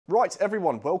Right,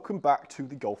 everyone, welcome back to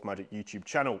the GolfMagic YouTube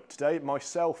channel. Today,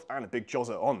 myself and Big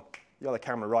Jozza on the other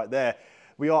camera right there,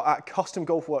 we are at Custom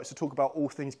Golf Works to talk about all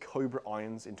things Cobra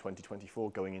irons in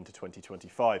 2024 going into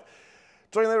 2025.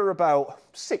 Johnny, there are about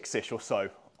 6-ish or so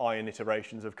iron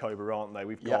iterations of Cobra, aren't they?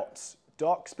 We've got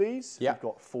Dark Speeds, we've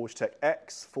got Forge Tech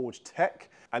X, Forge Tech,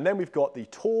 and then we've got the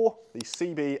Tour, the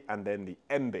CB, and then the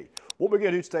MB. What we're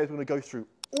going to do today is we're going to go through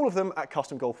all of them at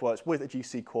Custom Golf Works with a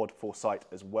GC Quad Foresight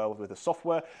as well with the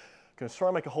software. Going to try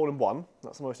and make a hole-in-one,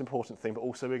 that's the most important thing, but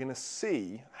also we're going to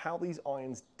see how these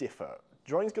irons differ.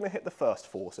 Johnny's going to hit the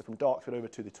first four, so from Dark Speed over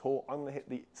to the Tour, I'm going to hit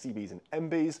the CBs and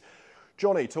MBs.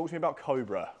 Johnny, talk to me about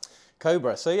Cobra.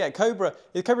 Cobra. So yeah,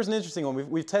 Cobra's an interesting one.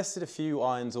 We've tested a few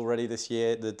irons already this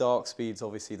year. The Dark Speed's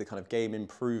obviously the kind of game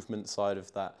improvement side of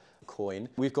that coin.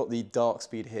 We've got the Dark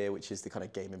Speed here, which is the kind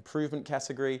of game improvement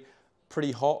category.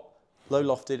 Pretty hot, low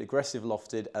lofted, aggressive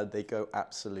lofted, and they go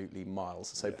absolutely miles.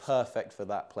 So perfect for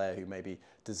that player who maybe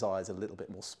desires a little bit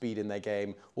more speed in their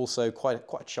game. Also quite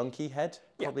a chunky head,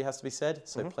 probably has to be said.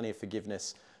 So plenty of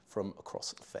forgiveness from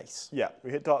across the face. Yeah,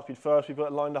 we hit Dark Speed first. We've got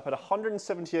it lined up at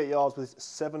 178 yards with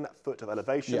 7 foot of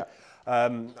elevation.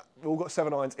 We've all got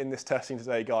 7 irons in this testing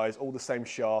today, guys, all the same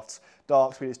shafts.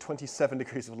 Dark Speed is 27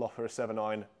 degrees of loft for a 7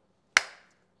 iron.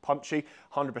 Punchy,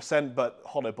 100%, but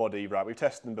hollow body, right? We've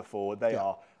tested them before. They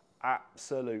are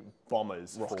absolute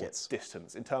bombers for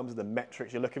distance. In terms of the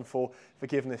metrics you're looking for,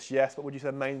 forgiveness, yes, but would you say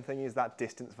the main thing is that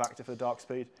distance factor for Dark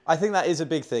Speed? I think that is a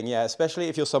big thing, yeah, especially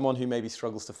if you're someone who maybe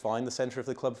struggles to find the centre of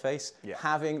the club face.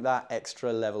 Having that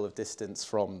extra level of distance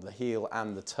from the heel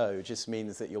and the toe just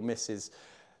means that your misses,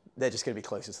 they're just going to be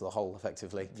closer to the hole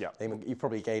effectively. You're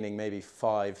probably gaining maybe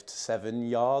 5 to 7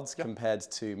 yards compared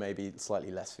to maybe slightly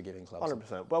less forgiving clubs.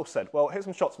 100%, well said. Well, here's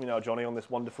some shots from you now, Johnny, on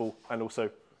this wonderful and also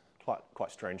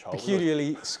quite strange hole.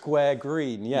 Peculiarly square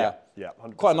green, yeah.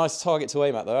 100%. Quite a nice target to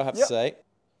aim at, though, I have to say.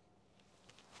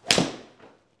 It's a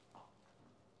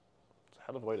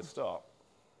hell of a way to start.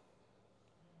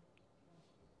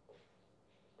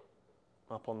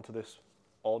 Up onto this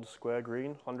odd square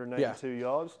green, 182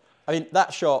 yards. I mean,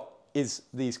 that shot is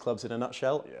these clubs in a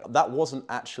nutshell. That wasn't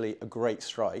actually a great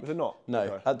strike. Was it not?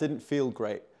 No, that didn't feel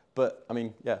great. But, I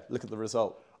mean, yeah, look at the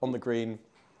result. On the green,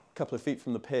 a couple of feet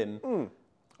from the pin.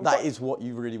 That is what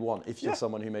you really want if you're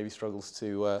someone who maybe struggles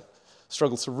to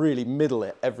really middle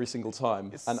it every single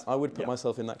time. And I would put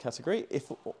myself in that category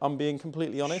if I'm being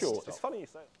completely honest. Sure, it's funny you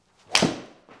say.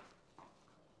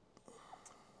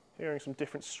 Hearing some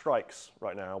different strikes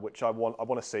right now, which I want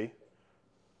to see.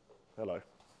 Hello.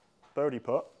 Birdie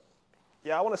putt.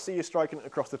 Yeah, I want to see you striking it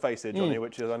across the face here, Johnny,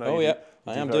 which is, I know you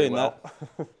I am doing that.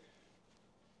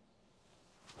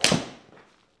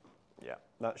 Yeah,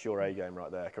 that's your A game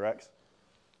right there, correct?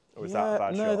 Or is that a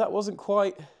bad shot? No, that wasn't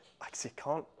quite. Actually,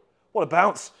 can't. What a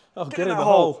bounce. Oh, get in the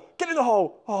hole. Get in the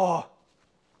hole. Oh.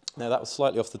 No, that was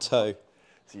slightly off the toe.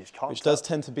 So you can't which does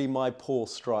tend to be my poor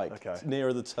strike. It's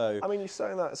nearer the toe. I mean, you're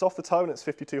saying that it's off the toe and it's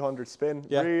 5,200 spin.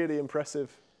 Really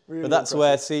impressive. Really but that's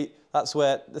where,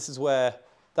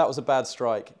 that was a bad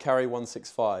strike. Carry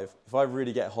 165. If I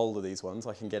really get hold of these ones,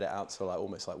 I can get it out to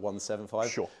almost 175.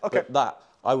 Sure. Okay. But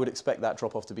I would expect that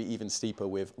drop off to be even steeper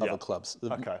with other clubs.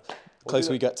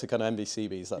 Closer we get to kind of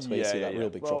MVCBs, that's where you see that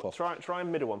real big drop off. Try a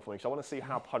middle one for me, because I want to see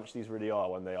how punched these really are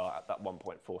when they are at that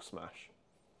 1.4 smash.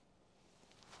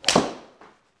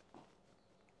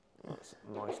 That's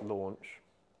a nice launch.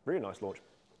 Really nice launch.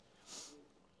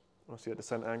 I see a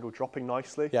descent angle dropping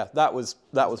nicely. Yeah, that was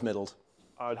middled.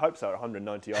 I'd hope so,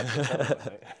 190 yards.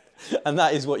 And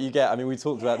that is what you get. I mean, we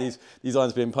talked about these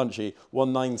irons being punchy.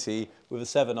 190 with a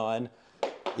 7 iron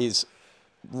is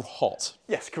hot.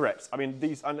 Yes, correct. I mean,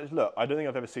 and look, I don't think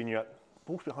I've ever seen you at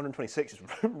ball speed 126 is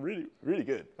really, really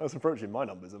good. That's approaching my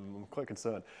numbers. I'm quite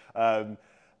concerned.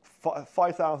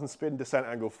 5,000 spin, descent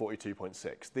angle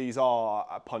 42.6. These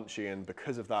are punchy, and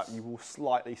because of that, you will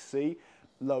slightly see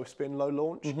low spin, low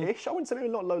launch-ish. I wouldn't say maybe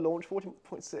not low launch,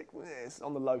 40.6 is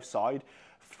on the low side.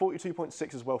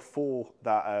 42.6 as well for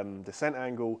that descent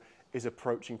angle is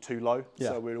approaching too low,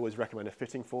 so we'd always recommend a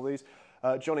fitting for these.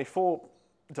 Johnny, for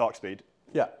Dark Speed,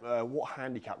 what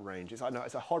handicap range? I know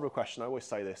it's a horrible question, I always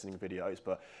say this in videos,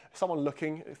 but if someone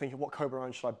looking, thinking what Cobra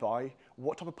iron should I buy,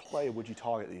 what type of player would you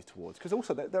target these towards? Because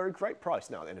also they're a great price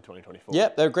now at the end of 2024. Yeah,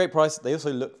 they're a great price. They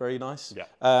also look very nice.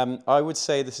 I would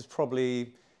say this is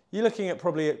probably, you're looking at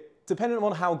depending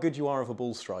on how good you are of a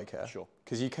ball striker,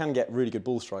 because you can get really good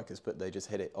ball strikers, but they just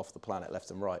hit it off the planet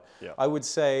left and right. I would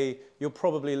say you're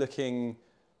probably looking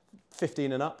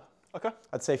 15 and up.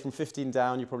 I'd say from 15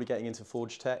 down, you're probably getting into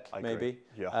Forge Tech, maybe.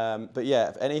 But yeah,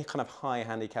 if any kind of high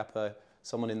handicapper,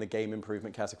 someone in the game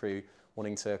improvement category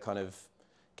wanting to kind of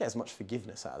get as much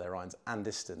forgiveness out of their irons and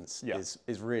distance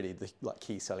is really the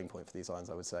key selling point for these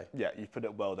irons, I would say. Yeah, you've put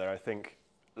it well there. I think,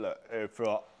 look,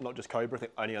 for not just Cobra, I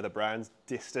think any other brands,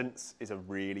 distance is a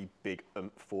really big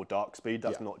oomph for dark speed.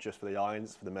 That's not just for the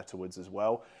irons, for the metalwoods as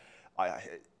well.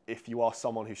 If you are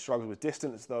someone who struggles with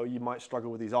distance, though, you might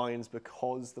struggle with these irons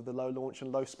because of the low launch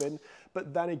and low spin.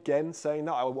 But then again, saying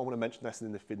that, I want to mention this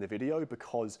in the video,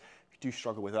 because if you do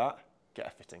struggle with that, get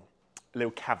a fitting. A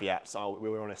little caveat, we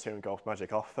were honest here in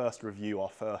GolfMagic, our first review, our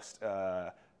first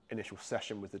initial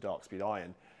session with the dark speed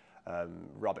iron,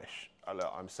 rubbish.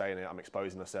 Look, I'm saying it, I'm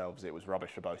exposing ourselves. It was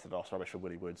rubbish for both of us, rubbish for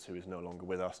Willie Woods, who is no longer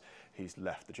with us. He's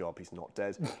left the job, he's not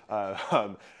dead.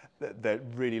 They're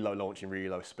really low launching, really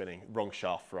low spinning. Wrong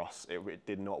shaft for us. It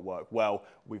did not work well.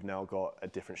 We've now got a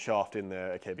different shaft in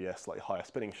there, a KBS, slightly higher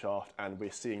spinning shaft, and we're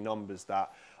seeing numbers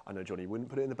that, I know Johnny wouldn't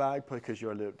put it in the bag because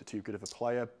you're a little bit too good of a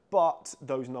player, but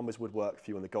those numbers would work for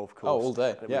you on the golf course. Oh, all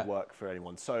day, and it would work for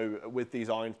anyone. So with these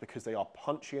irons, because they are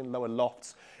punchy and lower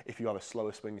lofts, if you have a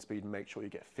slower swing speed, make sure you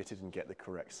get fitted and get the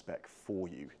correct spec for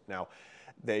you. Now,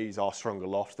 these are stronger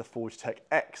lofts. The Forge Tech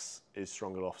X is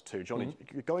stronger lofts too. Johnny,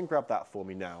 go and grab that for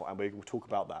me now, and we'll talk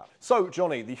about that. So,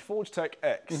 Johnny, the Forge Tech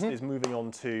X is moving on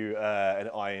to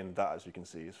an iron that, as you can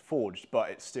see, is forged,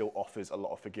 but it still offers a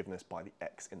lot of forgiveness by the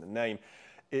X in the name.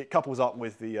 It couples up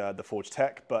with the Forge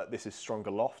Tech, but this is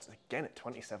stronger lofts, again at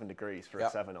 27 degrees for a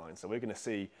 7-iron. So we're going to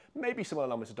see maybe similar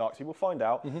numbers to dark speed. We'll find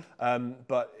out.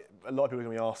 But a lot of people are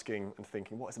going to be asking and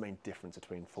thinking, what is the main difference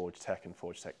between Forge Tech and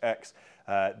Forge Tech X?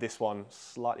 This one,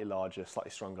 slightly larger,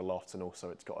 slightly stronger lofts, and also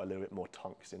it's got a little bit more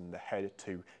tungsten in the head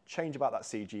to change about that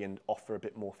CG and offer a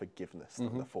bit more forgiveness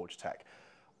than the Forge Tech.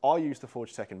 I use the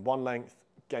Forge Tech in one length,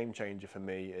 game changer for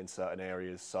me in certain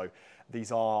areas. So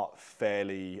these are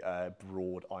fairly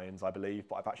broad irons, I believe,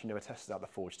 but I've actually never tested out the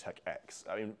Forge Tech X.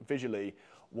 I mean, visually,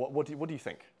 what do you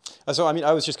think? So, I mean,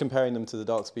 I was just comparing them to the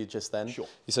dark speed just then. Sure.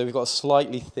 So we've got a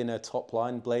slightly thinner top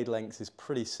line. Blade length is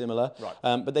pretty similar.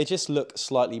 Right. But they just look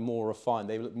slightly more refined.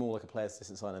 They look more like a player's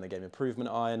distance iron than a game improvement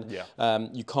iron. Yeah.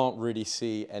 You can't really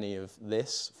see any of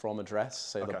this from address,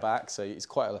 so the back. So it's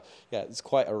quite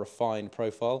a refined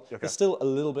profile. Okay. There's still a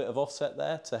little bit of offset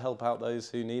there to help out those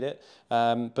who need it.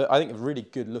 But I think a really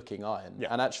good looking iron. Yeah.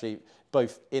 And actually,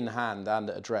 both in hand and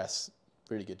at address,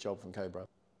 really good job from Cobra.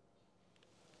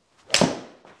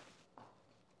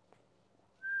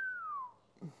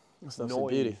 That's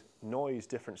beauty. Noise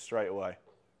different straight away.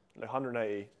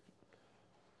 180.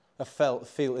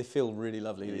 They feel really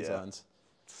lovely, these irons.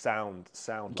 Sound.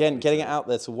 Again, getting it out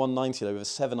there to 190 though with a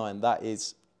 7-iron, that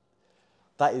is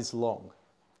long.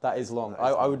 That is long.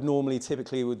 I would normally,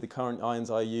 typically with the current irons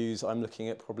I use, I'm looking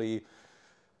at probably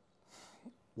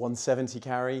 170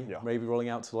 carry, maybe rolling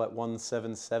out to like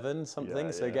 177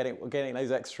 something. So getting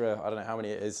those extra, I don't know how many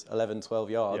it is, 11,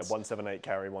 12 yards. Yeah, 178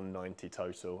 carry, 190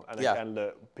 total. And again,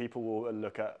 look, people will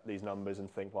look at these numbers and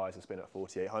think, why is the spin at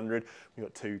 4,800? We've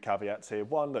got two caveats here.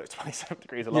 One, look, 27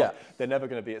 degrees aloft. They're never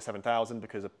going to be at 7,000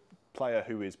 because a player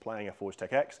who is playing a Forge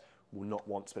Tech X will not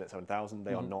want to spin at 7,000.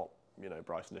 They are not, you know,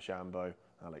 Bryson DeChambeau,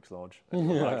 Alex Lodge,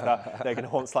 like that. They're going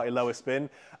to want slightly lower spin.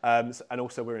 And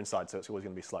also we're inside, so it's always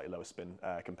going to be slightly lower spin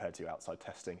compared to outside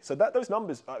testing. So those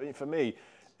numbers, I mean, for me,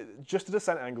 just the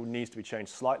descent angle needs to be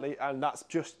changed slightly, and that's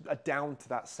just down to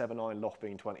that 7-iron loft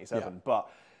being 27. But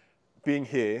being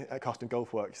here at Custom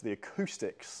Golf Works, the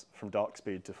acoustics from dark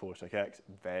speed to Forge Tech X,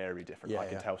 very different. I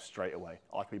can tell straight away.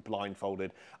 I can be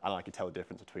blindfolded and I can tell the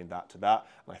difference between that to that.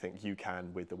 And I think you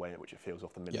can with the way in which it feels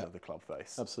off the middle of the club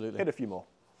face. Absolutely. Hit a few more.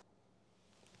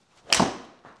 It's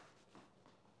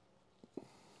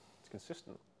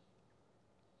consistent.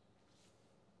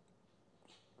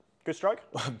 Good strike?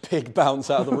 Big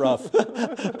bounce out of the rough.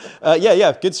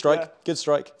 Good strike. Good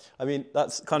strike. I mean,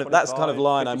 that's kind of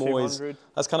line I'm always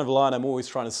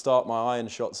trying to start my iron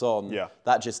shots on. Yeah.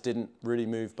 That just didn't really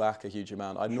move back a huge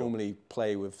amount. I normally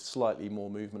play with slightly more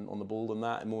movement on the ball than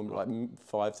that, and more like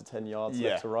 5 to 10 yards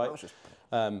left to right.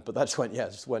 But that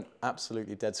just went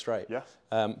absolutely dead straight. Yeah.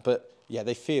 But yeah,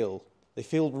 they feel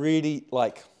really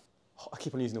like, I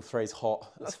keep on using the phrase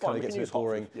hot. That kind of gets a bit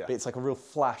boring. But it's like a real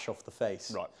flash off the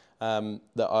face. Right. I'm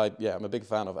a big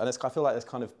fan of. And I feel like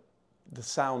the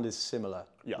sound is similar.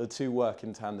 Yeah. The two work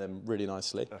in tandem really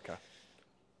nicely. Okay.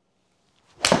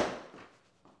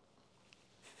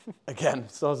 Again,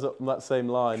 starts up on that same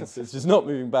line. It's just not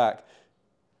moving back.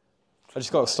 I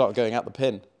just got to start going at the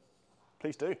pin.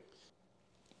 Please do.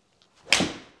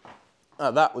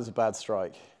 That was a bad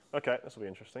strike. Okay, this will be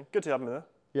interesting. Good to have them there.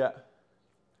 Yeah.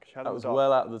 That was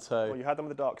well out of the toe. Well, you had them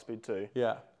with the dark speed too.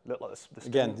 Yeah. Looked like the spin.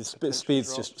 Again, the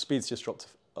speed's just dropped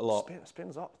a lot.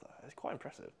 Spins up though. It's quite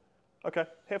impressive. Okay,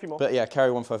 here a few more. But yeah,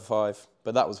 carry 155.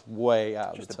 But that was way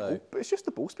out of the toe. But it's just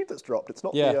the ball speed that's dropped. It's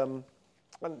not Yeah. the...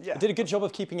 And yeah. It did a good job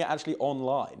of keeping it actually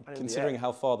online, considering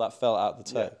how far that fell out of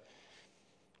the toe.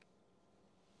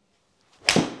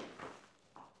 Yeah.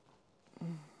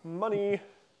 Money.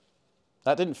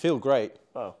 That didn't feel great.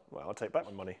 Oh, well, I'll take back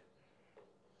my money.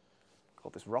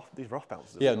 God, these rough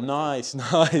bounces. Yeah, nice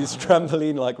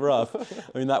trampoline like rough.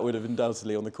 I mean, that would have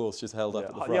undoubtedly on the course just held up at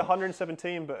the front. Yeah,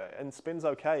 117, and spin's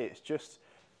okay. It's just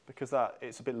because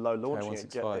it's a bit low launching,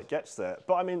 it gets there.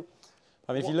 But I mean,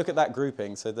 if you look at that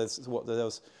grouping, so there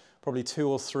was probably 2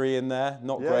 or 3 in there.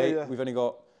 Not great. Yeah. We've only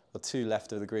got 2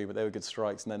 left of the green, but they were good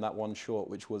strikes, and then that one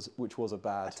short, which was a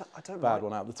bad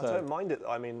one out of the toe. I don't mind it.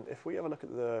 I mean, if we have a look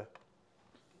at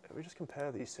if we just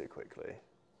compare these two quickly.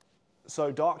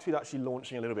 So dark speed actually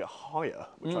launching a little bit higher,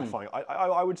 which I find.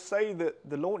 I would say that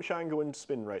the launch angle and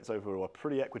spin rates overall are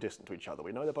pretty equidistant to each other.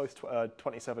 We know they're both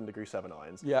 27°7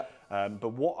 irons. Yeah.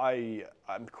 But what I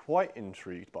am quite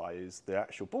intrigued by is the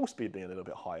actual ball speed being a little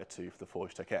bit higher too for the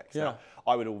Forge Tech X. Yeah. Now,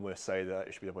 I would almost say that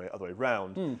it should be the other way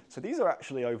around. So these are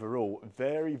actually overall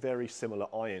very, very similar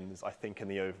irons, I think, in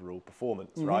the overall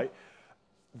performance, right?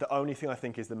 The only thing I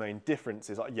think is the main difference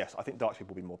is, yes, I think dark speed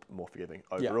will be more forgiving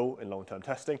overall in long-term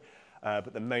testing.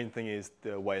 But the main thing is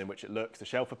the way in which it looks, the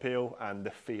shelf appeal, and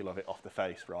the feel of it off the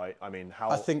face, right? I mean,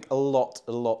 I think a lot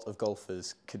of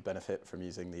golfers could benefit from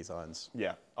using these irons.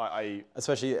 Yeah,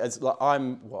 especially as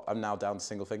I'm now down to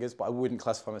single fingers, but I wouldn't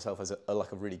classify myself as a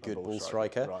really good ball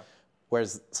striker. Right.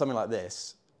 Whereas something like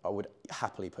this, I would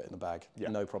happily put in the bag,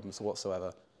 no problems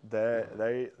whatsoever.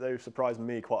 They surprised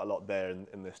me quite a lot there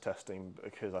in this testing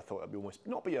because I thought it'd be almost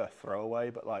not be a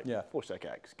throwaway, but like Forge Tech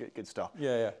X, good stuff.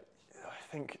 Yeah.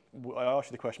 I think I asked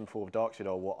you the question before with dark speed,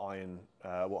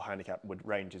 what handicap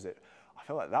range is it? I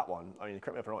feel like that one. I mean,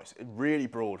 correct me if I'm wrong. It's really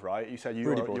broad, right? You said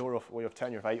you're of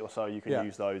 10, you're of 8 or so. You can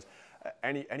use those.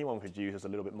 Anyone could use as a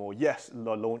little bit more. Yes,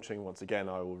 launching once again.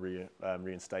 I will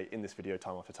reinstate in this video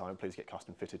time after time. Please get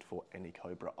custom fitted for any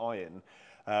Cobra iron.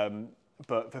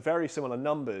 But for very similar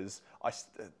numbers,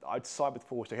 I'd side with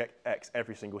Forge Tech X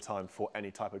every single time for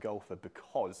any type of golfer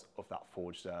because of that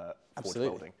forged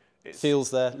welding. Feels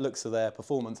there, looks are there,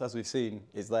 performance, as we've seen,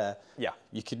 is there. Yeah.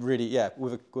 You could really,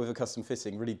 with a custom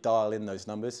fitting, really dial in those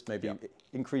numbers, maybe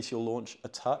increase your launch a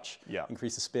touch,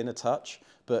 increase the spin a touch.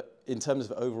 But in terms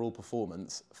of overall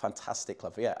performance, fantastic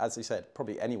club. Yeah, as you said,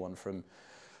 probably anyone from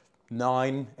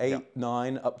 9,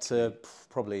 9, up to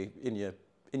probably in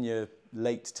your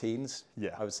late teens,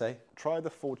 I would say. Try the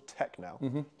Forge Tech now.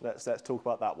 Let's talk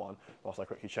about that one whilst I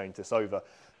quickly change this over.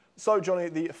 So, Johnny,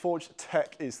 the Forge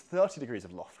Tech is 30 degrees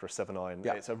of loft for a 7-iron.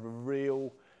 It's a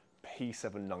real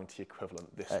P790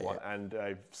 equivalent, this one. And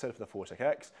I've said for the Forge Tech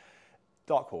X,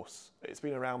 dark horse. It's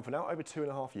been around for now over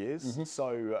 2.5 years.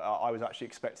 So I was actually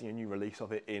expecting a new release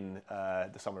of it in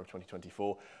the summer of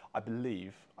 2024. I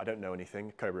believe, I don't know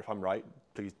anything, Cobra, if I'm right,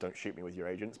 please don't shoot me with your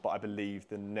agents, but I believe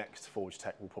the next Forge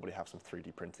Tech will probably have some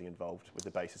 3D printing involved with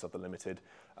the basis of the limited.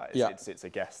 It's a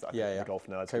guess that I think the golf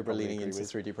nerds Cobra leaning into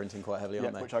 3D printing quite heavily,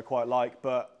 aren't they? Which I quite like,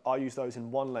 but I used those in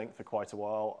one length for quite a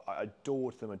while. I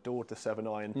adored them, adored the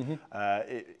 7-iron.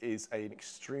 It is an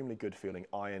extremely good feeling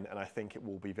iron, and I think it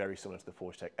will be very similar to the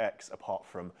Forge Tech X, apart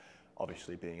from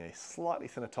obviously being a slightly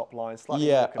thinner top line, slightly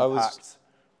more compact.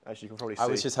 As you can probably see. I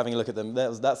was just having a look at them.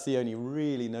 That's the only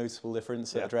really noticeable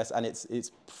difference at address, and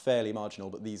it's fairly marginal,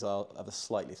 but these are a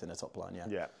slightly thinner top line,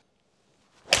 Yeah.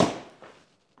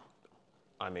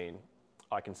 I mean,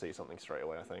 I can see something straight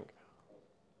away, I think.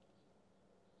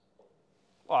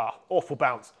 Ah, awful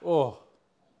bounce. Oh.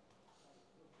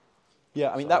 Yeah,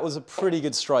 I mean, that was a pretty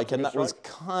good strike, and that was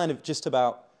kind of just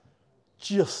about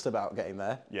getting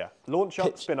there. Yeah. Launch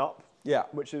up, spin up. Yeah.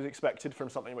 Which is expected from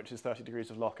something which is 30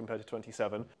 degrees of loft compared to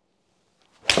 27.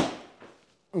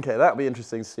 Okay, that'll be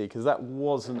interesting to see, because that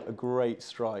wasn't a great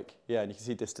strike. Yeah, and you can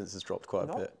see distance has dropped quite a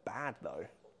bit. Not bad, though.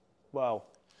 Well...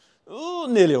 Oh,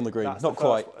 nearly on the green. Not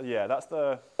quite. Yeah, that's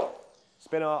the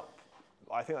spin up.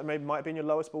 I think that might have been your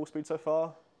lowest ball speed so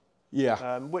far.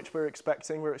 Yeah. Which we're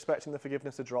expecting. We're expecting the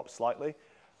forgiveness to drop slightly.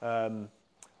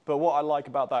 But what I like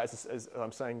about that is, as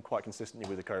I'm saying quite consistently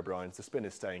with the Cobra irons, the spin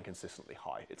is staying consistently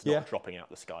high. It's not dropping out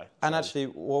the sky. And actually,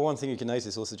 one thing you can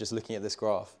notice also just looking at this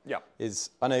graph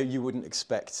is, I know you wouldn't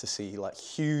expect to see like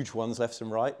huge ones left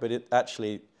and right, but it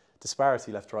actually,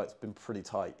 disparity left to right has been pretty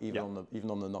tight, even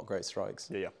on the not great strikes.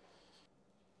 Yeah.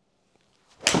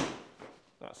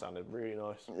 That sounded really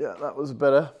nice. Yeah, that was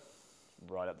better.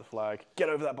 Right at the flag. Get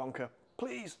over that bunker,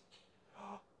 please.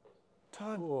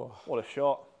 Turn. Oh. What a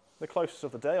shot. The closest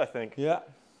of the day, I think. Yeah.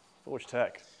 Forge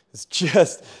Tech. It's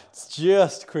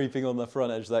just creeping on the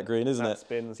front edge of that green, isn't That it?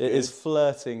 spin's It good. is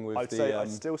flirting with I'd the... say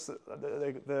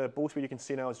the ball speed you can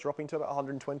see now is dropping to about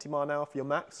 120 mile an hour for your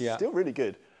max. Yeah. Still really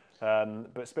good.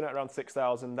 But spin at around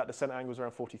 6,000. That descent angle is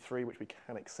around 43, which we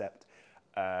can accept.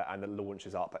 And the launch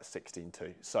is up at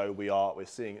 16.2. So we're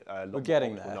seeing a lot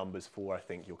of numbers for, I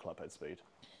think, your club head speed.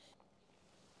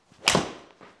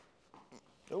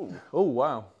 Oh. Oh,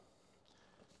 wow.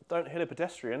 Don't hit a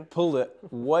pedestrian. Pulled it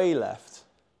way left.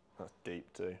 That's deep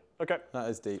too. Okay. That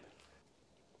is deep.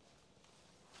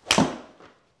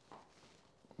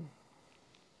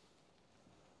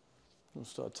 I'll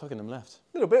start tugging them left.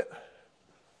 A little bit,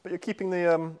 but you're keeping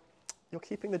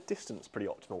the distance pretty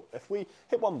optimal. If we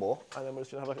hit one more, and then we're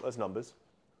just gonna have a look at those numbers.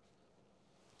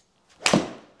 That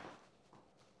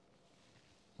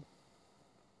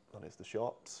is the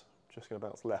shot. Just gonna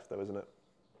bounce left though, isn't it?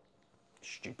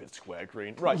 Stupid square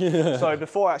green. Right. Yeah. So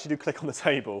before I actually do click on the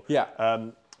table,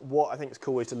 what I think is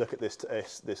cool is to look at this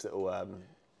little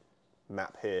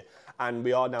map here, and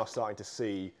we are now starting to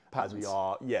see patterns.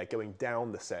 As we are going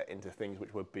down the set into things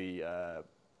which would be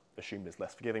assumed as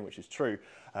less forgiving, which is true.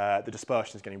 The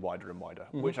dispersion is getting wider and wider,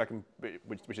 which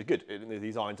is good.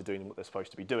 These irons are doing what they're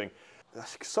supposed to be doing.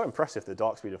 That's so impressive. The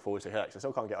dark speed and Forge Tech X. I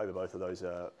still can't get over both of those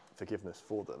forgiveness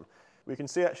for them. We can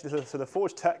see actually, so the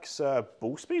Forge Tech's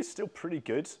ball speed is still pretty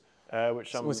good. Which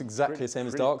it's almost exactly the same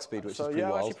as dark speed, which is pretty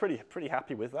wild. I'm actually pretty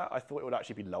happy with that. I thought it would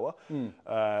actually be lower,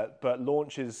 but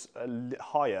launch is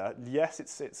higher. Yes,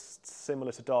 it's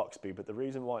similar to dark speed, but the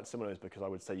reason why it's similar is because I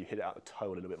would say you hit it out the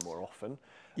toe a little bit more often.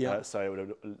 So it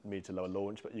would lead to lower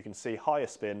launch, but you can see higher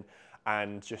spin,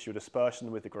 and just your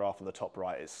dispersion with the graph on the top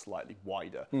right is slightly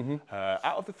wider.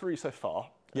 Out of the three so far,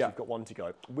 you've got one to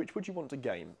go. Which would you want to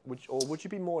game? Or would you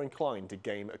be more inclined to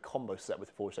game a combo set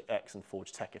with Forge Tech X and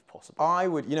Forge Tech if possible? I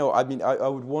would, I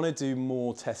would want to do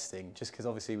more testing, just because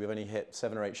obviously we've only hit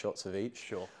 7 or 8 shots of each.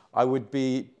 Sure. I would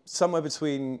be somewhere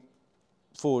between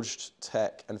Forged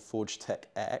Tech and Forge Tech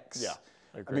X. Yeah.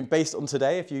 I mean, based on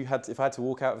today, if I had to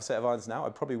walk out of a set of irons now, I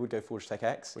probably would go Forge Tech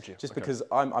X. Would you? Just because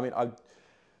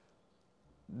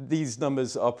these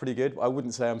numbers are pretty good. I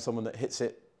wouldn't say I'm someone that hits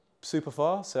it super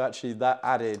far. So actually, that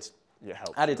added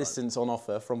distance on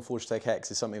offer from Forge Tech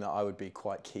X is something that I would be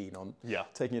quite keen on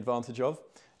taking advantage of.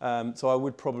 So I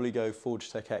would probably go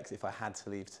Forge Tech X if I had to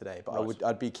leave today. But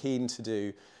I'd be keen to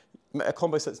do a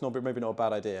combo set's maybe not a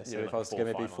bad idea. So if I was to go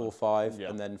maybe 4-5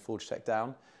 and then Forge Tech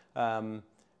down.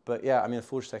 But yeah, I mean, a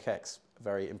Forge Tech X,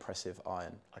 very impressive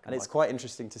iron. And it's quite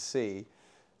interesting to see,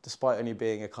 despite only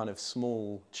being a kind of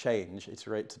small change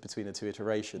between the two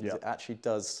iterations, it actually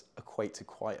does equate to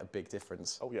quite a big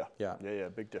difference. Oh yeah,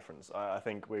 big difference. I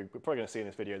think we're probably going to see in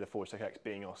this video the Forge Tech X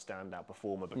being our standout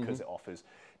performer because it offers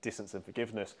distance and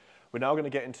forgiveness. We're now going to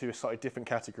get into a slightly different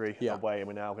category away, and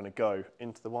we're now going to go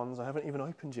into the ones I haven't even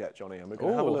opened yet, Johnny. And we're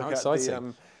going to have a look at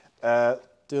the...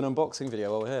 do an unboxing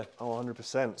video while we're here. Oh,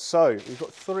 100%. So we've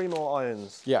got 3 more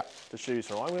irons to choose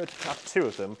from. I'm going to have 2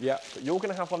 of them, but you're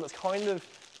going to have one that's kind of,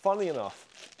 funnily enough,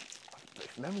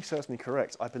 if memory serves me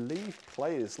correct, I believe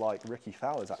players like Ricky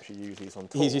Fowler's actually use these on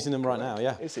tour. He's using them right now,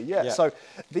 yeah. Is he? Yeah. So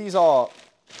these are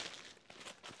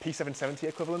P770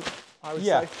 equivalent, I would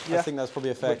say. I think that's probably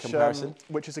a fair comparison.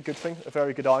 Which is a good thing, a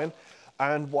very good iron.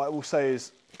 And what I will say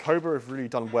is Cobra have really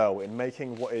done well in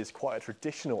making what is quite a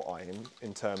traditional iron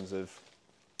in terms of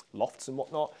lofts and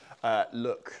whatnot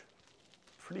look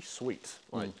pretty sweet.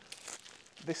 Like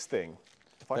this thing,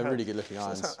 they're really good looking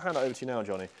irons. Let's hand it over to you now,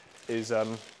 Johnny. Is a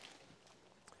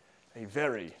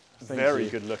very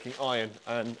good looking iron,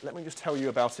 and let me just tell you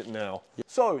about it now.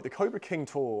 So the Cobra King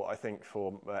Tour, I think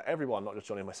for everyone, not just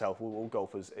Johnny and myself, all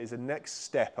golfers, is a next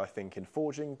step, I think, in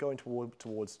forging, going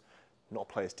towards not a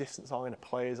player's distance iron, a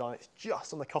player's iron. It's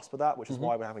just on the cusp of that, which is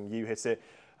why we're having you hit it.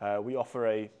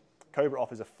 Cobra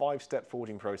offers a 5-step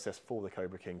forging process for the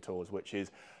Cobra King Tours, which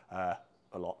is a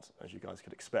lot, as you guys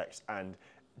could expect. And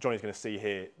Johnny's going to see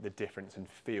here the difference in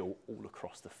feel all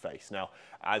across the face. Now,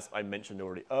 as I mentioned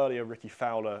already earlier, Ricky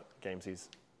Fowler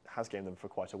has gamed them for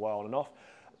quite a while on and off.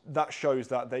 That shows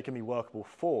that they can be workable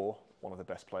for one of the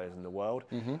best players in the world.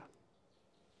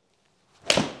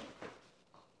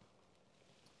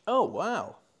 Oh,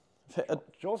 wow.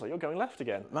 Jose, you're going left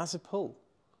again. Massive pull.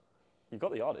 You've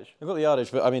got the yardage. I've got the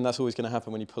yardage, but I mean, that's always going to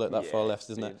happen when you pull it that far left,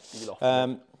 isn't it?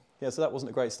 Yeah, so that wasn't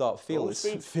a great start. Feel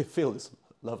is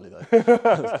lovely,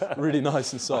 though. Really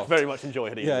nice and soft. I very much enjoy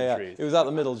hitting in the trees. It was out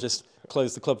the middle, just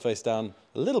closed the club face down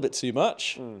a little bit too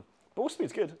much. Ball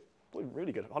speed's good.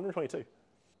 Really good. 122.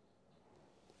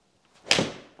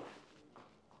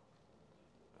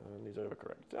 And he's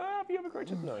overcorrect. Have you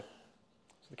overcorrected? No.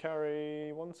 So the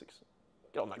carry 1-6.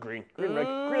 Get on that green. Green and red.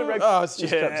 Green and red. Oh, it's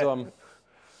just kept on.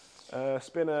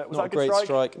 Spinner, was Not that a great good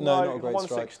strike. No, not a great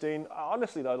 116.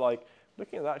 Honestly though, like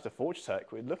looking at that to Forge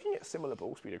Tech, we're looking at similar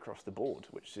ball speed across the board,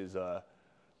 which is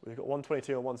we've got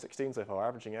 122 and 116 so far.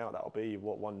 Averaging out, that'll be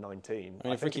what 119. I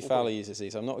mean, if Ricky Fowler uses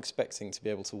these, I'm not expecting to be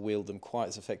able to wield them quite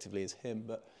as effectively as him,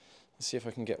 but let's see if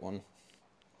I can get one.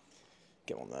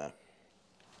 Get one there.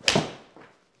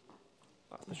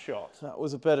 That's the shot. That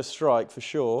was a better strike for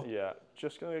sure. Yeah,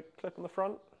 just going to clip on the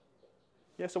front.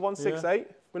 Yeah, so 168.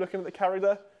 Yeah. We're looking at the carry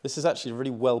there. This is actually a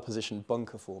really well-positioned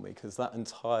bunker for me because that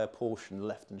entire portion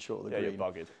left and short of the green you're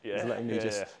buggered. Yeah, is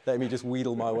letting me just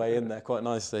wheedle my way in there quite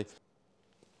nicely.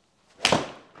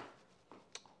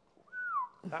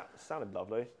 That sounded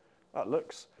lovely. That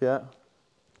looks. Yeah.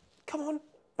 Come on,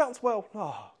 bounce well.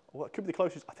 Oh, well, that could be the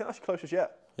closest. I think that's the closest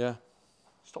yet. Yeah.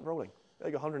 Stop rolling. There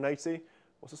you go, 180.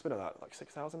 What's the spin of that? Like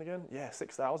 6,000 again? Yeah,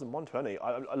 6,000, 120.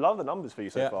 I love the numbers for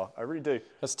you so far. I really do.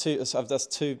 That's two of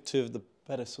the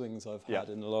better swings I've had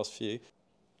in the last few.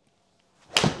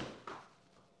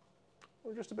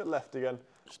 We're just a bit left again.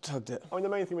 Just tugged it. I mean, the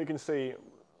main thing we can see,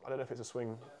 I don't know if it's a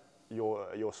swing,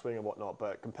 your swing and whatnot,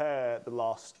 but compare the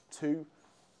last two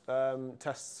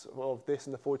tests of this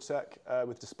in the Forge Tech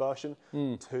with dispersion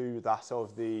to that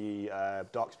of the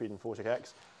Dark Speed and Forge Tech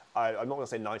X. I'm not going to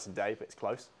say night and day, but it's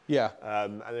close. Yeah.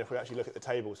 And if we actually look at the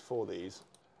tables for these,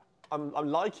 I'm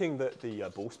liking that the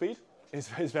ball speed is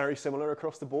very similar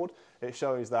across the board. It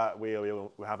shows that we're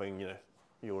having, you know,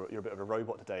 you're a bit of a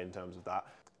robot today in terms of that.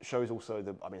 It shows also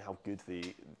how good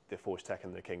the Forge Tech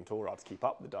and the King Tour are to keep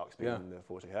up the Dark Speed and the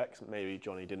Forge Tech X. Maybe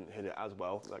Johnny didn't hit it as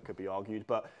well. That could be argued,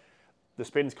 but the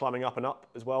spin's climbing up and up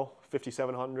as well.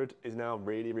 5,700 is now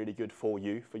really, really good for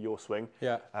you, for your swing.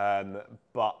 Yeah.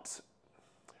 But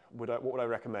what would I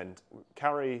recommend?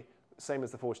 Carry, same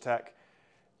as the Forge Tech,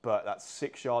 but that's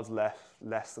 6 yards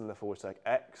less than the Forge Tech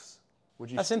X.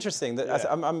 That's interesting.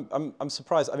 I'm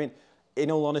surprised. I mean, in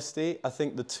all honesty, I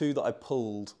think the two that I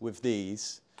pulled with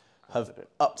these have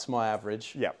upped my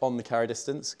average on the carry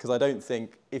distance, because I don't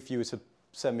think if you were to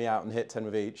send me out and hit 10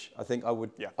 with each, I think I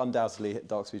would undoubtedly hit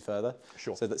Dark Speed further.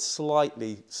 Sure. So that's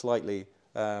slightly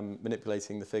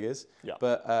manipulating the figures. Yeah.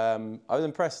 But I was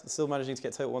impressed still managing to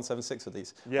get total 176 with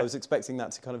these. Yeah. I was expecting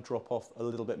that to kind of drop off a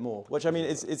little bit more, which I mean,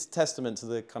 it's testament to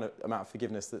the kind of amount of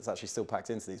forgiveness that's actually still packed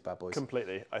into these bad boys.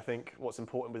 Completely. I think what's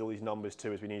important with all these numbers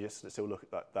too is we need to still look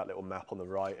at that little map on the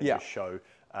right and just show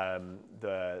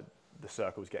the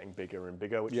circles getting bigger and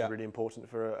bigger, which is really important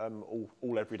for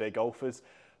all everyday golfers.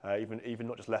 Even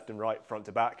not just left and right, front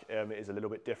to back, it is a little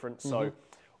bit different. So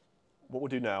what we'll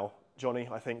do now, Johnny,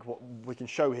 I think what we can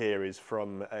show here is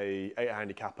from a 8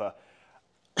 handicapper,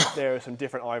 there are some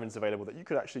different irons available that you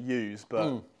could actually use,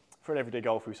 but for an everyday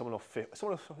golfer, someone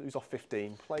who's off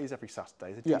 15, plays every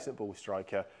Saturday, is a decent ball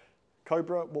striker.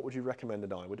 Cobra, what would you recommend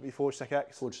an iron? Would it be Forge Tech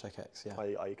X? Forge Tech X, yeah.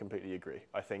 I completely agree.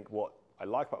 I think what I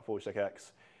like about Forge Tech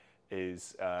X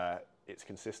is its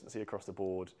consistency across the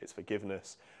board, its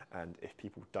forgiveness, and if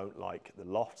people don't like the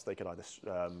lofts, they can either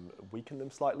weaken them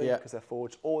slightly because they're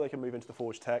forged, or they can move into the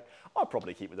Forge Tech. I'd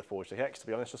probably keep with the Forge Tech X, to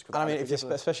be honest, just because. I mean,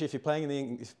 especially if you're playing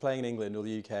in England or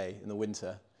the UK in the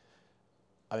winter.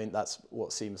 I mean, that's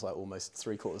what seems like almost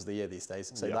 3/4 of the year these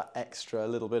days. So that extra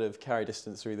little bit of carry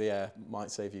distance through the air might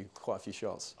save you quite a few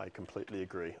shots. I completely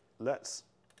agree. Let's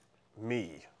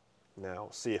now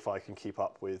see if I can keep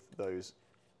up with those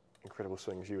incredible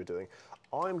swings you were doing.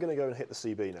 I'm going to go and hit the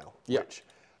CB now. Yeah.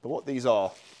 But what these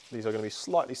are going to be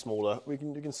slightly smaller. You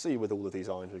can see with all of these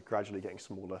irons, we're gradually getting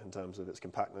smaller in terms of its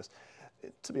compactness.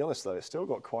 To be honest though, it's still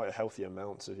got quite a healthy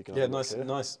amount. So if you can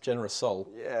nice generous sole.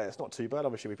 Yeah, it's not too bad.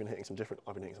 Obviously, I've been hitting some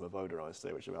Avoda irons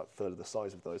today, which are about a third of the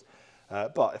size of those.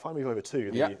 But if I move over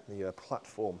to the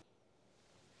platform.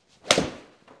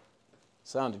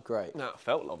 Sounded great. That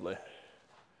felt lovely.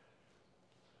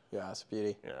 Yeah, that's a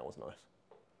beauty. Yeah, it was nice.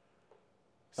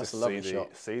 That's a lovely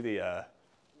shot. See the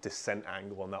descent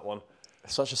angle on that one.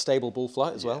 Such a stable ball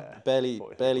flight as well.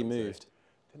 Barely moved.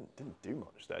 Didn't do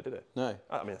much there, did it? No.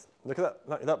 I mean, look at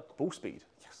that ball speed.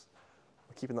 Yes.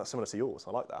 We're keeping that similar to yours.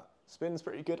 I like that. Spin's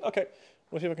pretty good. Okay,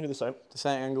 we'll see if I can do the same.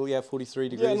 Descent angle, 43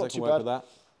 degrees. Yeah, not I can too work bad. with that.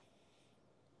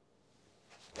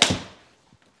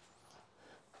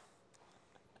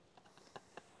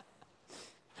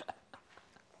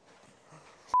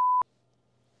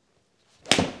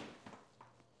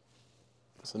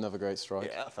 That's another great strike.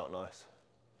 Yeah, that felt nice.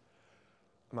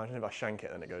 Imagine if I shank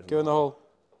it and it goes in the hole.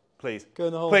 Please. Go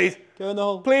in the hole. Please. Go in the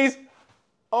hole. Please.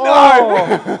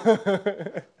 Oh!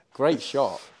 No! Great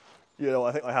shot. You know,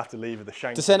 I think I have to leave with the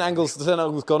shank. Descent angle's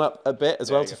gone up a bit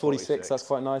as well to 46. 46. That's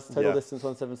quite nice. Total distance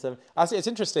 177. Actually, it's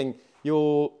interesting.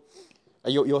 You're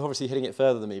obviously hitting it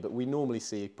further than me, but we normally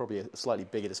see probably a slightly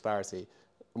bigger disparity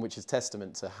which is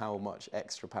testament to how much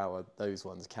extra power those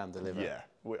ones can deliver. Yeah,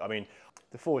 I mean,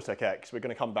 the Forge Tech X, we're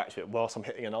going to come back to it whilst I'm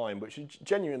hitting an iron, which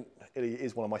genuinely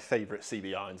is one of my favourite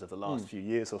CB irons of the last few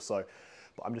years or so.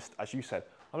 But I'm just, as you said,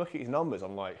 I'm looking at these numbers,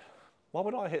 I'm like, why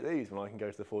would I hit these when I can go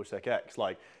to the Forge Tech X?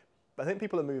 Like, I think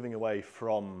people are moving away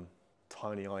from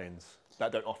tiny irons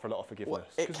that don't offer a lot of forgiveness.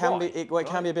 Well, it can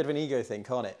be a bit of an ego thing,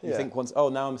 can't it? You think once, oh,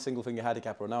 now I'm a single finger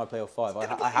handicapper, or now I play off 5,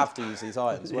 I have to use these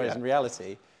irons. Whereas in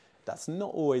reality, that's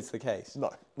not always the case.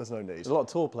 No, there's no need. There's a lot of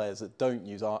tour players that don't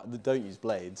use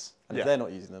blades, and if they're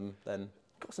not using them, then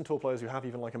got some tour players who have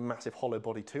even like a massive hollow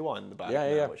body 2-iron in the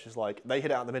back which is like, they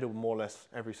hit it out in the middle more or less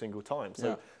every single time.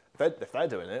 So if they're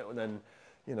doing it, then,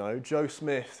 you know, Joe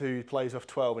Smith, who plays off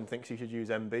 12 and thinks he should use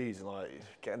MBs, and like,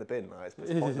 get in the bin, like,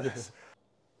 it's pointless.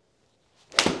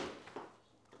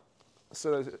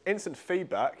 So there's instant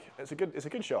feedback. It's a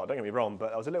good shot, don't get me wrong,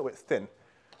 but I was a little bit thin.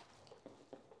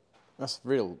 That's a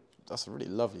really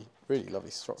lovely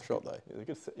shot though.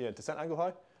 It's a good descent angle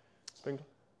high. Spring.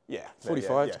 Yeah.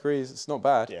 45 degrees. It's not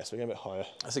bad. Yeah, so we're going a bit higher.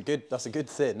 That's a good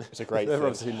thin. It's a great thin.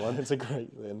 Everyone's seen one. It's a great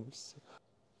thin.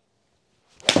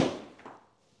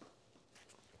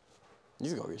 You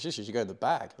should go in the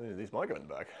bag. These might go in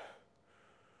the bag.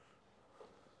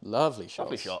 Lovely shot.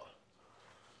 Lovely shot.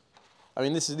 I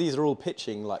mean, these are all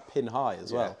pitching like pin high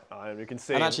as well. You can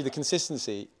see. And actually, the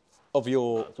consistency of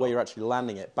where you're actually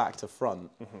landing it back to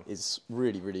front is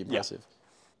really, really impressive.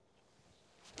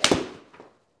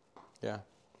 Yeah.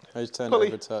 I just turned it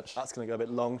over a touch. That's going to go a bit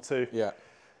long too. Yeah.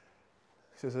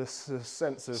 There's a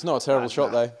sense of. It's not a terrible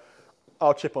shot though.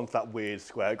 I'll chip onto that weird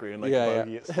square green and make a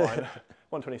bogey. It's fine.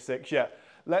 126. Yeah.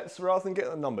 Let's, rather than get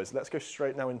the numbers, let's go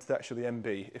straight now into actually the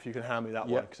MB, if you can hand me that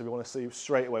one, because we want to see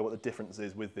straight away what the difference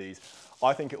is with these.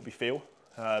 I think it'll be feel.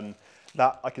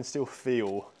 That I can still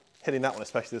feel, hitting that one,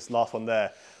 especially this last one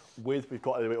there, we've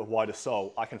got a little bit of wider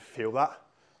sole, I can feel that.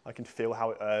 I can feel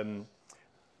how it,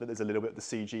 that there's a little bit of the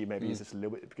CG maybe is just a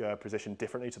little bit positioned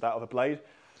differently to that of a blade.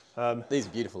 These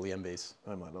are beautiful, the MBs.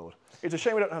 Oh my lord. It's a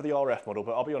shame we don't have the RF model,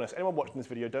 but I'll be honest, anyone watching this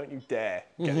video, don't you dare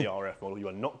get the RF model. You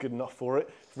are not good enough for it.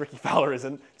 If Ricky Fowler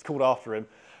isn't, it's called after him.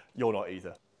 You're not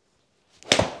either.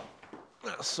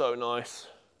 That's so nice.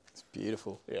 It's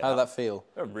beautiful. Yeah, how did that feel?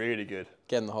 They're really good.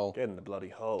 Get in the hole. Get in the bloody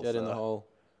hole. Get in the hole.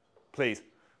 Please.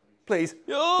 Please.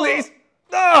 Please.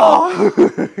 No!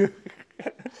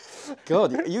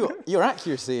 God, your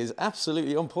accuracy is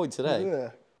absolutely on point today. Yeah.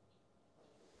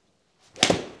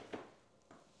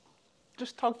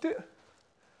 Just tugged it.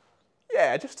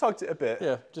 Yeah, just tugged it a bit.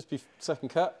 Yeah, just be second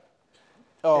cut.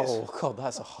 Oh, God,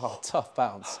 that's a hard, tough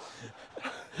bounce.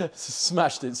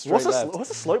 Smashed it straight left. What's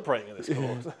the slope rating of this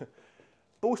course?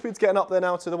 Ball speed's getting up there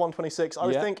now to the 126. I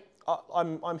would think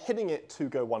I'm hitting it to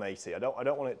go 180. I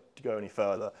don't want it to go any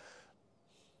further.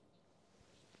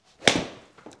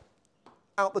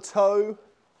 Out the toe.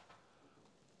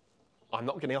 I'm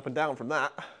not getting up and down from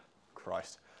that.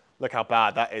 Christ. Look how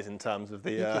bad that is in terms of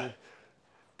the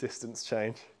distance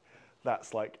change.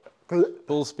 That's like...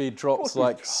 Ball speed drops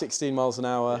like 16 miles an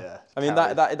hour. Yeah, I mean,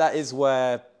 that is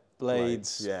where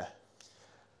blades... Yeah.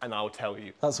 And I'll tell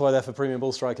you. That's why they're for premium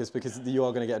ball strikers, because you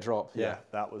are going to get a drop. Yeah,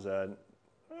 that was a...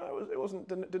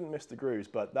 didn't miss the grooves,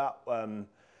 but that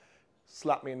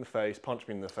slapped me in the face, punched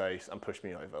me in the face, and pushed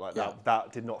me over. Like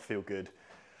that did not feel good.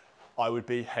 I would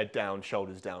be head down,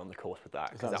 shoulders down on the course with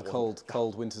that. That was a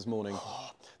cold winter's morning.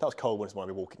 That was cold winter's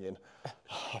morning, I'd be walking in.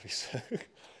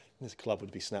 This club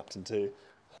would be snapped in two.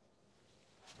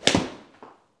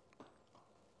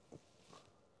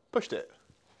 Pushed it.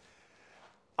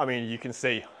 I mean, you can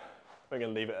see, we're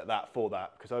going to leave it at that for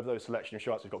that, because over those selection of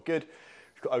shots, we've got good,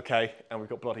 we've got okay, and we've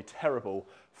got bloody terrible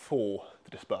for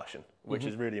the dispersion, which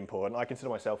is really important. I consider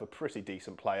myself a pretty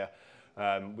decent player.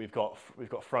 We've got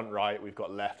front right, we've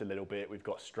got left a little bit, we've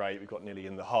got straight, we've got nearly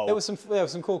in the hole. There was some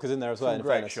corkers in there as well. Some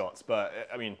great shots, but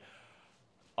I mean,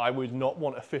 I would not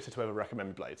want a fitter to ever recommend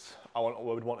me blades. I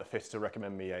would want a fitter to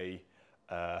recommend me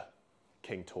a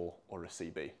King Tour or a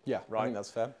CB. Yeah, right. I think that's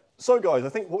fair. So guys, I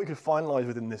think what we could finalise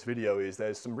within this video is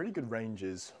there's some really good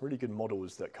ranges, really good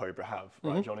models that Cobra have,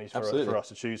 right, Johnny, for us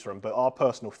to choose from. But our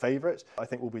personal favourite, I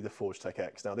think, will be the Forge Tech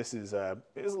X. Now, this is it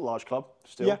is a large club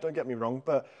still, don't get me wrong,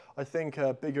 but I think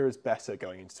bigger is better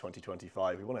going into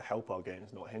 2025. We want to help our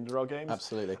games, not hinder our games.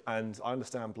 Absolutely. And I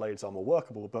understand blades are more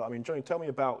workable, but I mean, Johnny, tell me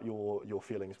about your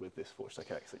feelings with this Forge Tech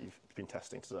X that you've been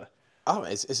testing today. Oh,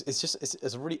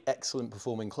 it's a really excellent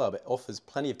performing club. It offers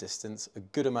plenty of distance, a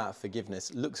good amount of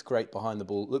forgiveness, looks great behind the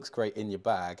ball, looks great in your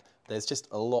bag. There's just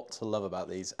a lot to love about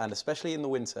these, and especially in the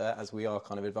winter, as we are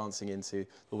kind of advancing into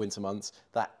the winter months,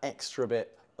 that extra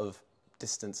bit of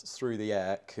distance through the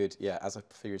air could, as I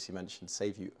previously mentioned,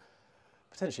 save you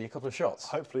potentially a couple of shots.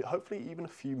 Hopefully even a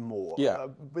few more. Yeah.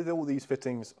 With all these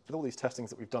fittings, with all these testings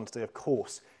that we've done today, of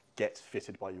course, get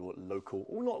fitted by your local,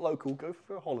 or not local, go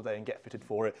for a holiday and get fitted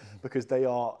for it, because they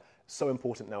are so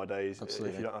important nowadays.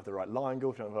 Absolutely. If you don't have the right line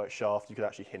angle, if you don't have the right shaft, you could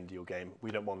actually hinder your game.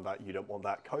 We don't want that, you don't want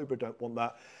that, Cobra don't want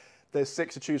that. There's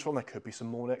 6 to choose from. There could be some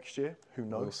more next year. Who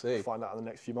knows? We'll see. We'll find out in the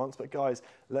next few months. But guys,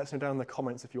 let us know down in the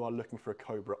comments if you are looking for a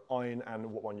Cobra iron and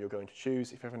what one you're going to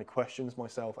choose. If you have any questions,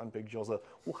 myself and Big Jozza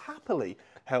will happily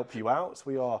help you out.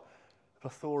 We are a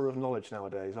plethora of knowledge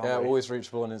nowadays, aren't we? Yeah, always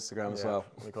reachable on Instagram as well.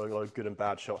 We've got a lot of good and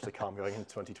bad shots to come going into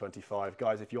 2025.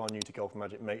 Guys, if you are new to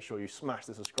GolfMagic, make sure you smash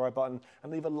the subscribe button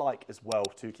and leave a like as well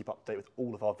to keep up to date with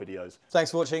all of our videos.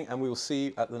 Thanks for watching, and we will see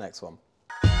you at the next one.